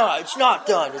 no, it's not. It's not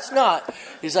done. It's not.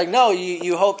 He's like, no,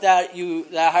 you hope that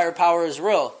that higher power is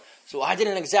real. So I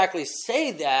didn't exactly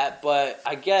say that, but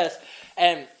I guess.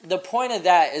 And the point of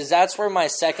that is that's where my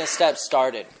second step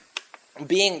started.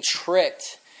 Being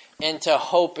tricked into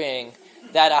hoping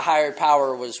that a higher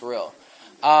power was real.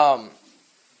 And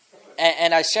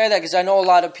I share that because I know a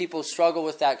lot of people struggle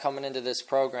with that coming into this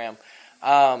program.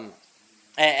 And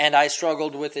I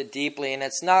struggled with it deeply, and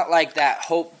it's not like that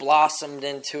hope blossomed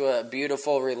into a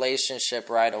beautiful relationship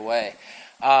right away.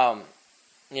 Over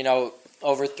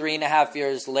 3.5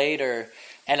 years later,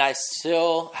 and I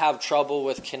still have trouble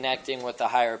with connecting with the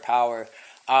higher power.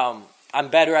 I'm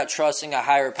better at trusting a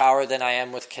higher power than I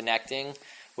am with connecting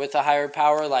with a higher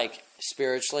power, like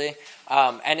spiritually.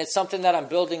 And it's something that I'm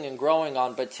building and growing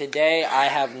on. But today I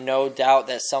have no doubt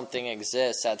that something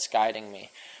exists that's guiding me.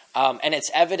 And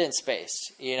it's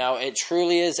evidence-based. It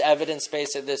truly is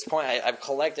evidence-based at this point. I've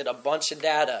collected a bunch of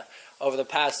data over the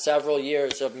past several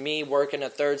years of me working a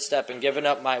third step and giving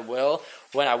up my will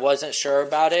when I wasn't sure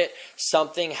about it,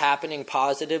 something happening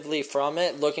positively from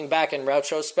it, looking back in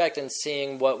retrospect and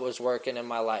seeing what was working in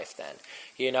my life then.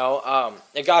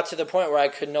 It got to the point where I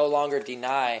could no longer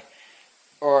deny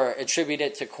or attribute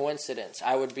it to coincidence.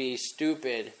 I would be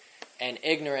stupid and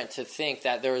ignorant to think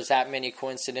that there was that many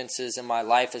coincidences in my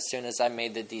life as soon as I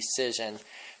made the decision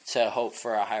to hope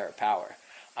for a higher power.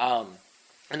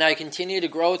 And I continue to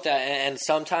grow with that, and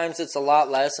sometimes it's a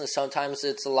lot less, and sometimes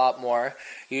it's a lot more.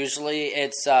 Usually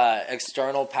it's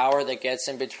external power that gets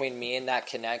in between me and that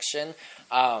connection,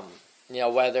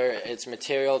 whether it's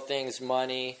material things,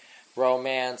 money,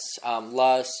 romance,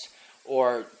 lust,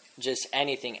 or just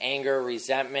anything, anger,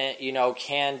 resentment,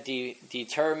 can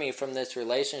deter me from this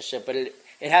relationship, but it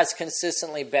has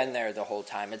consistently been there the whole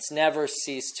time. It's never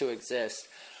ceased to exist.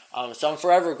 So I'm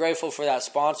forever grateful for that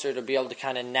sponsor to be able to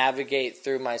kind of navigate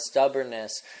through my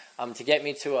stubbornness to get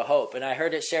me to a hope. And I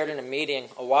heard it shared in a meeting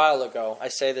a while ago. I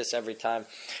say this every time.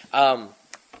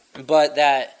 But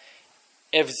that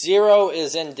if 0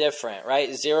 is indifferent,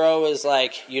 right? 0 is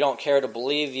like you don't care to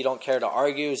believe, you don't care to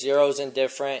argue. 0 is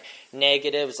indifferent.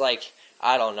 Negatives like,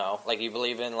 I don't know, like you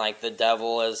believe in like the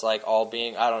devil as like all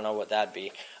being, I don't know what that'd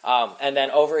be. And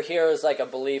then over here is like a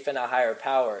belief in a higher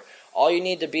power. All you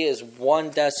need to be is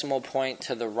 1 decimal point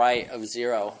to the right of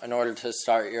 0 in order to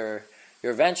start your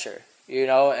venture,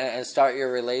 and start your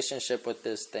relationship with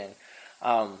this thing.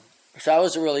 So that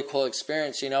was a really cool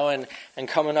experience, and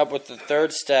coming up with the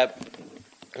third step,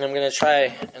 and I'm going to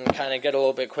try and kind of get a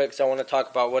little bit quick because I want to talk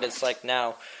about what it's like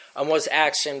now, was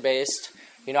action-based.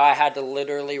 I had to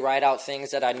literally write out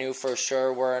things that I knew for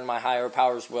sure were in my higher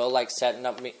power's will, like setting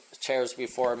up chairs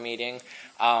before a meeting.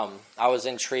 I was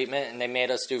in treatment, and they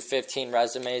made us do 15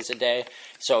 resumes a day.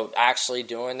 So actually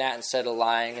doing that instead of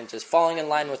lying and just falling in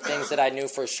line with things that I knew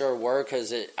for sure were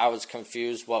because I was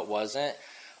confused what wasn't.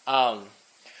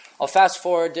 I'll fast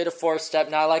forward, did a 4th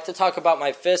step. Now I like to talk about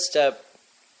my 5th step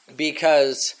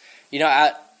because,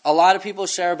 a lot of people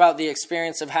share about the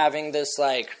experience of having this,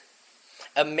 like,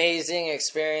 amazing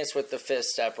experience with the 5th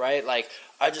step, right? Like,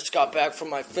 I just got back from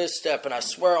my 5th step and I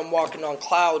swear I'm walking on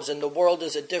clouds and the world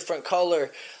is a different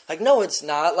color. Like, no, it's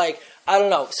not. Like, I don't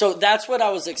know. So that's what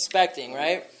I was expecting,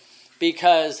 right?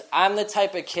 Because I'm the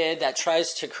type of kid that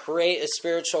tries to create a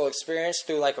spiritual experience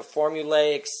through like a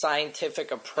formulaic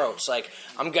scientific approach. Like,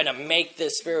 I'm going to make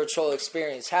this spiritual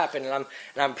experience happen. And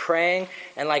I'm praying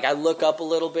and like I look up a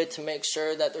little bit to make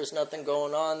sure that there's nothing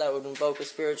going on that would invoke a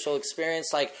spiritual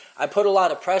experience. Like, I put a lot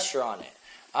of pressure on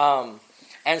it.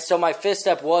 And so my 5th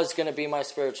step was going to be my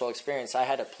spiritual experience. I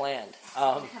had it planned.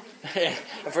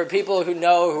 For people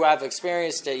who have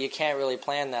experienced it, you can't really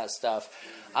plan that stuff.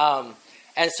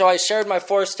 And so I shared my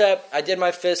 4th step. I did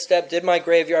my 5th step, did my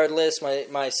graveyard list,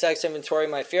 my sex inventory,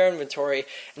 my fear inventory.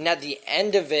 And at the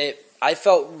end of it, I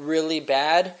felt really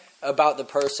bad about the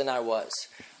person I was.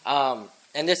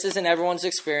 And this isn't everyone's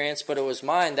experience, but it was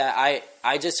mine, that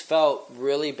I just felt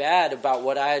really bad about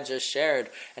what I had just shared.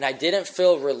 And I didn't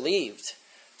feel relieved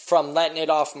from letting it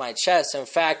off my chest. In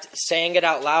fact, saying it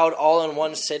out loud all in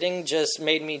one sitting just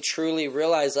made me truly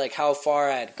realize like how far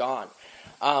I had gone.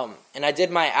 And I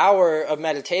did my hour of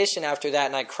meditation after that,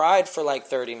 and I cried for like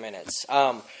 30 minutes.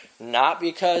 Not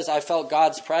because I felt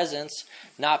God's presence,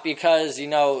 not because,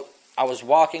 I was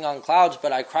walking on clouds,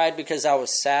 but I cried because I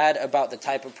was sad about the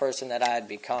type of person that I had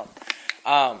become.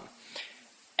 And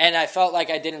I felt like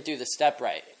I didn't do the step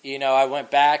right. I went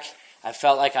back. I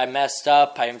felt like I messed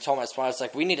up. I even told my sponsor, I was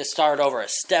like, we need to start over at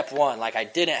step 1. Like, I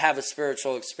didn't have a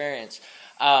spiritual experience.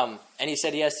 And he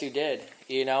said, yes, you did,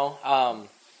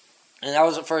 And that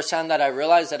was the first time that I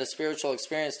realized that a spiritual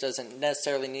experience doesn't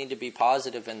necessarily need to be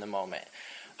positive in the moment.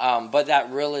 But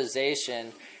that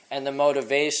realization and the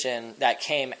motivation that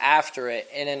came after it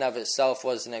in and of itself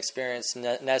was an experience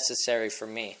necessary for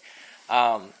me.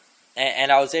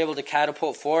 And I was able to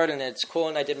catapult forward, and it's cool,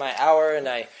 and I did my hour, and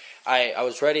I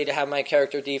was ready to have my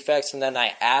character defects, and then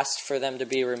I asked for them to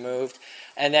be removed.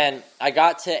 And then I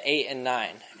got to 8 and 9,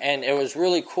 and it was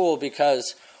really cool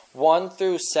because 1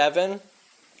 through 7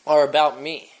 are about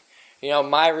me.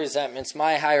 My resentments,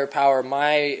 my higher power,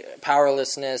 my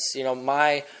powerlessness,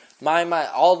 my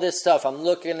all this stuff. I'm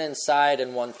looking inside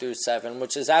in 1 through 7,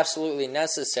 which is absolutely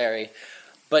necessary.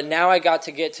 But now I got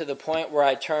to get to the point where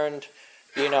I turned,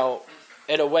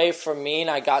 it away from me, and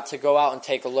I got to go out and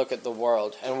take a look at the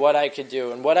world and what I could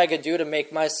do to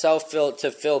make myself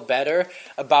feel better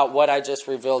about what I just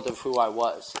revealed of who I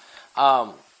was.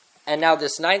 And now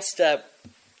this ninth step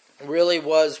really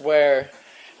was where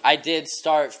I did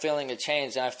start feeling a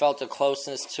change, and I felt a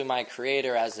closeness to my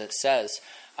Creator, as it says.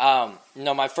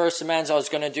 My first amends I was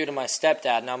going to do to my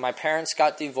stepdad. Now, my parents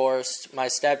got divorced. My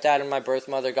stepdad and my birth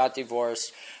mother got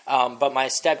divorced. But my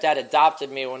stepdad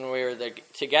adopted me when we were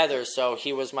together, so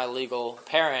he was my legal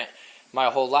parent my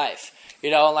whole life.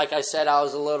 Like I said, I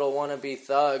was a little wannabe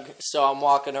thug, so I'm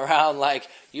walking around like,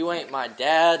 you ain't my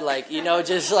dad,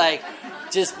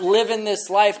 just living this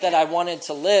life that I wanted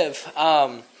to live.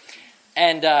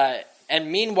 And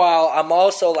meanwhile, I'm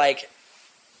also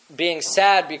being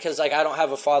sad because I don't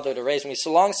have a father to raise me.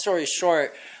 So long story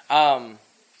short,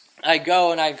 I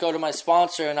go to my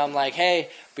sponsor and I'm like, hey,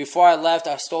 before I left,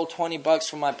 I stole $20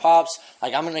 from my pops.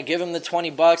 I'm going to give him the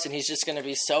 $20 and he's just going to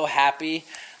be so happy.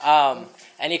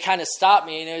 And he kind of stopped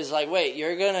me and he was like, wait,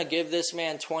 you're going to give this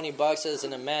man $20 as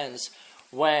an amends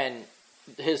when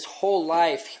his whole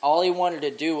life, all he wanted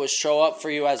to do was show up for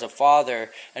you as a father,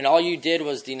 and all you did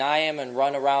was deny him and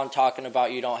run around talking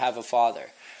about you don't have a father.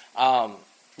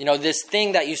 This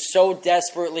thing that you so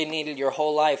desperately needed your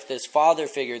whole life, this father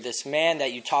figure, this man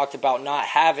that you talked about not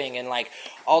having, and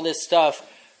all this stuff,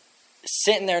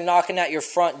 sitting there knocking at your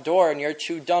front door, and you're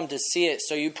too dumb to see it,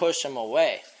 so you push him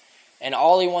away. And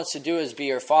all he wants to do is be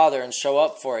your father and show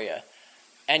up for you.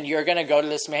 And you're going to go to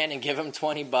this man and give him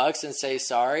 $20 and say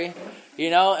sorry?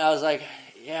 And I was like,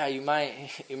 yeah, you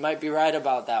might be right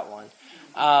about that one.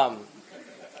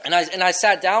 And I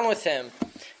sat down with him,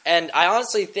 and I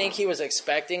honestly think he was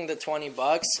expecting the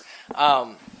 $20.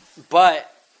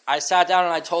 But I sat down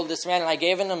and I told this man, and I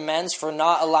gave him amends for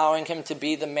not allowing him to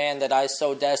be the man that I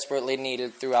so desperately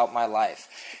needed throughout my life.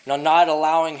 Not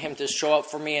allowing him to show up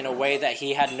for me in a way that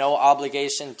he had no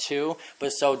obligation to,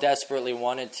 but so desperately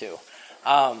wanted to.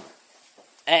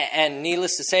 And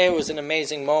needless to say, it was an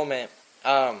amazing moment.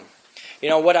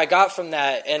 What I got from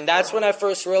that, and that's when I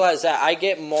first realized that I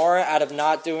get more out of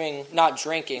not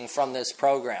drinking from this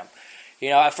program.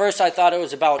 At first I thought it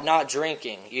was about not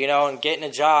drinking, and getting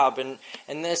a job and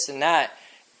this and that.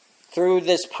 Through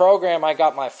this program, I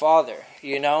got my father,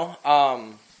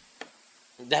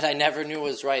 that I never knew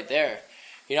was right there.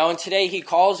 And today he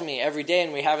calls me every day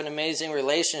and we have an amazing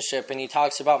relationship, and he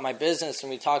talks about my business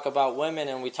and we talk about women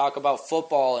and we talk about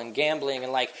football and gambling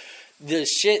and the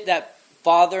shit that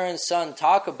father and son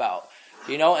talk about,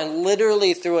 and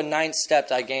literally through a ninth step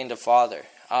I gained a father.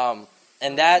 And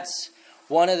that's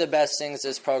one of the best things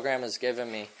this program has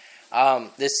given me.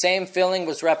 The same feeling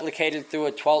was replicated through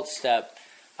a 12th step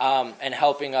and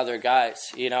helping other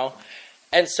guys,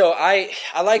 And so I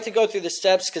like to go through the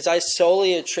steps because I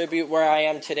solely attribute where I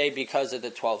am today because of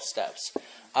the 12 steps.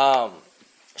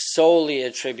 Solely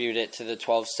attribute it to the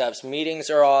 12 steps. Meetings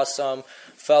are awesome.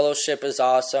 Fellowship is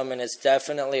awesome. And it's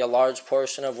definitely a large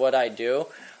portion of what I do.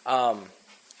 But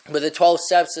the 12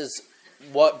 steps is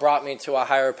what brought me to a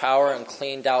higher power and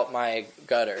cleaned out my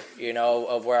gutter,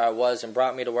 of where I was and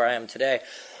brought me to where I am today.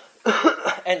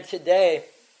 And today,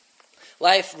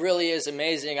 life really is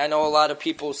amazing. I know a lot of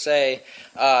people say,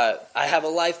 I have a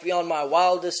life beyond my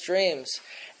wildest dreams.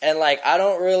 And, I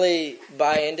don't really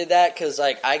buy into that because,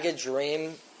 I could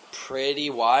dream pretty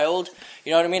wild.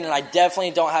 You know what I mean? And I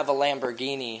definitely don't have a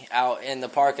Lamborghini out in the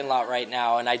parking lot right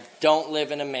now. And I don't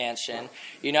live in a mansion,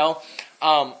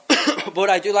 But what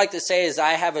I do like to say is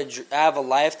I have a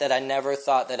life that I never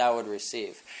thought that I would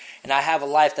receive. And I have a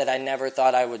life that I never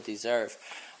thought I would deserve.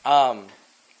 And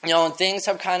things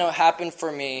have kind of happened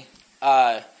for me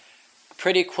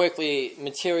pretty quickly,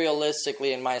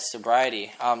 materialistically in my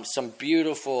sobriety. Some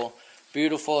beautiful,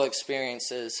 beautiful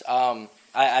experiences.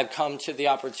 I've come to the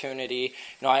opportunity,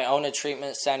 I own a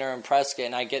treatment center in Prescott,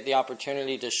 and I get the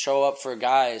opportunity to show up for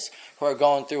guys who are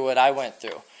going through what I went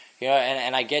through.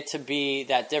 And I get to be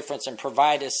that difference and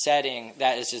provide a setting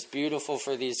that is just beautiful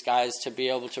for these guys to be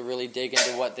able to really dig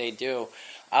into what they do.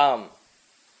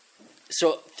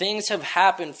 So things have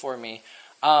happened for me.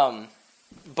 But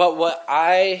what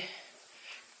I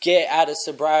get out of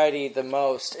sobriety the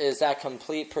most is that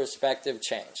complete perspective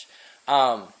change.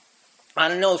 I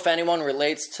don't know if anyone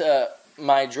relates to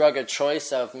my drug of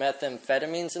choice of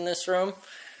methamphetamines in this room.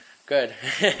 Good.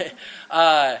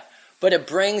 But it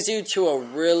brings you to a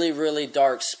really, really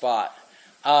dark spot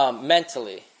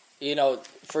mentally.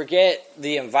 Forget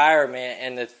the environment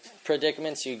and the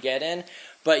predicaments you get in,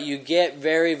 but you get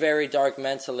very, very dark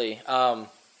mentally.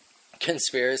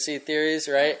 Conspiracy theories,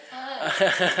 right?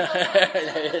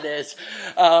 It is.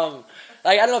 I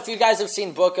don't know if you guys have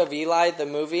seen Book of Eli, the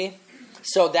movie.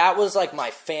 So that was like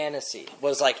my fantasy,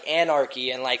 was like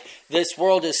anarchy, and like this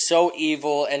world is so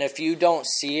evil, and if you don't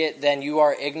see it, then you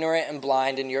are ignorant and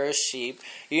blind and you're a sheep.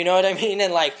 You know what I mean?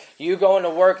 And like you going to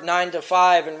work 9 to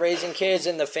 5 and raising kids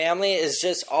and the family is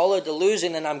just all a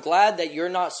delusion, and I'm glad that you're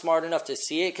not smart enough to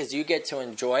see it because you get to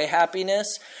enjoy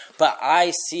happiness. But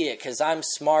I see it because I'm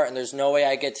smart and there's no way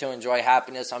I get to enjoy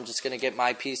happiness. I'm just going to get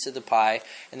my piece of the pie,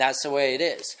 and that's the way it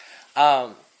is.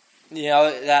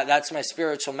 That's my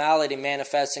spiritual malady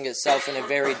manifesting itself in a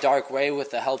very dark way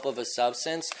with the help of a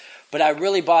substance. But I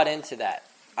really bought into that.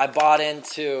 I bought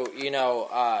into,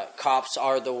 cops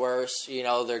are the worst,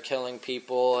 they're killing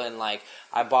people. And like,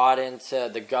 I bought into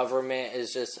the government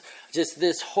is just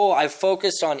this whole, I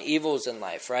focused on evils in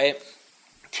life, right?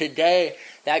 Today,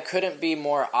 that couldn't be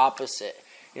more opposite.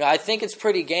 I think it's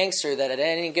pretty gangster that at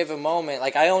any given moment,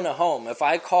 like I own a home. If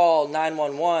I call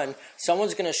 911,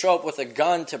 someone's going to show up with a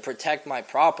gun to protect my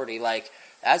property. Like,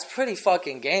 that's pretty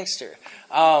fucking gangster.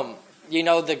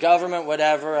 The government,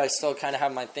 whatever, I still kind of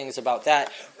have my things about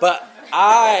that. But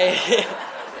I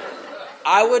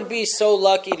would be so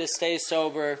lucky to stay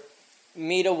sober,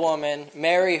 meet a woman,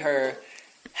 marry her,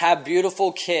 have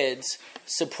beautiful kids,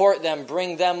 support them,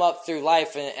 bring them up through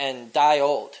life and die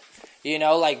old.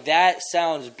 That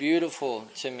sounds beautiful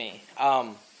to me.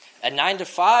 At 9 to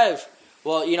 5,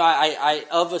 well, I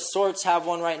of a sorts have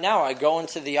one right now. I go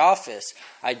into the office,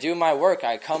 I do my work,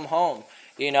 I come home,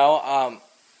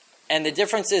 and the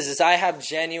difference is I have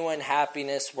genuine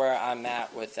happiness where I'm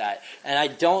at with that. And I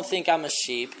don't think I'm a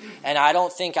sheep, and I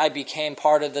don't think I became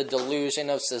part of the delusion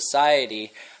of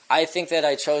society. I think that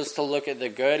I chose to look at the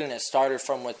good, and it started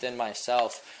from within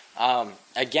myself.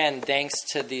 Again, thanks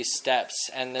to these steps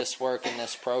and this work and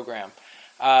this program.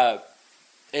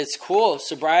 It's cool.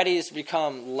 Sobriety has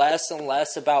become less and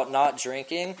less about not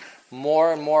drinking,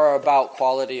 more and more about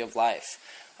quality of life.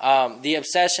 The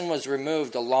obsession was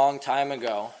removed a long time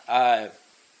ago. And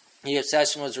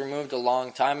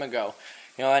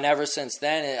ever since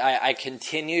then, I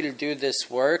continue to do this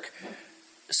work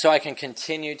so I can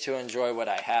continue to enjoy what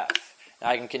I have.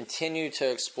 I can continue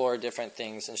to explore different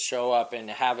things and show up and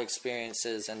have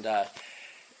experiences, and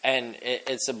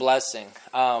it's a blessing.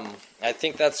 I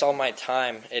think that's all my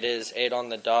time. It is 8 on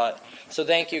the dot. So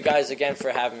thank you guys again for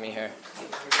having me here.